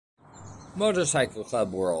Motorcycle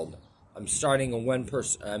Club world. I'm starting a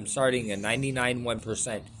 99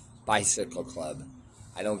 1% bicycle club.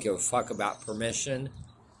 I don't give a fuck about permission.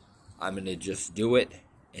 I'm gonna just do it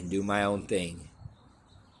and do my own thing.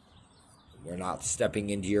 We're not stepping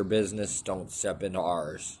into your business. Don't step into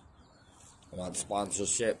ours. I want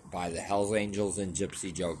sponsorship by the Hells Angels and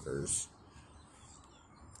Gypsy Jokers.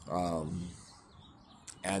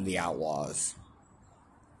 And the Outlaws.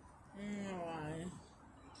 Why?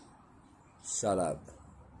 Shut up.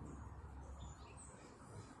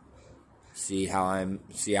 See how I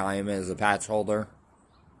am as a patch holder?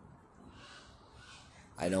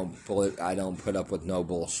 I don't put up with no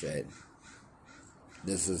bullshit.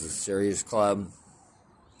 This is a serious club,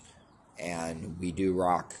 and we do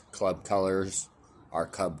rock club colors. Our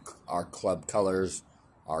club colors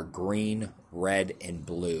are green, red, and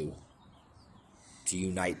blue to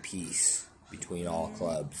unite peace between all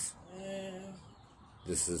clubs.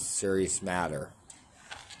 This is a serious matter.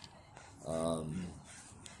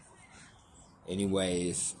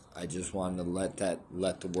 Anyways, I just wanted to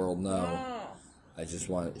let the world know. I just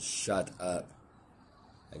want to shut up.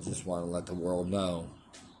 I just want to let the world know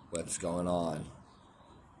what's going on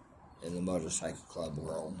in the motorcycle club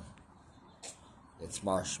world. It's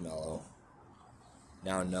Marshmallow,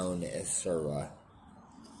 now known as Serva.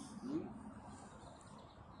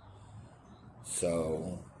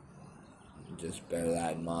 So, just bear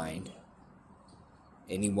that in mind.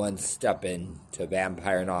 Anyone stepping to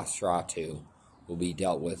Vampire Nosferatu will be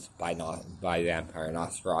dealt with by Vampire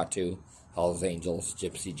Nosferatu, Hells Angels,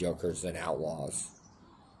 Gypsy Jokers, and Outlaws.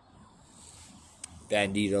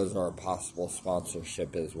 Banditos are a possible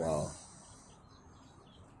sponsorship as well.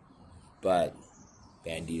 But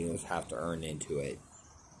Banditos have to earn into it.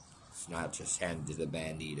 It's not just handed to the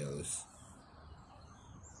Banditos.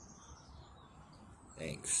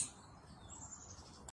 Thanks.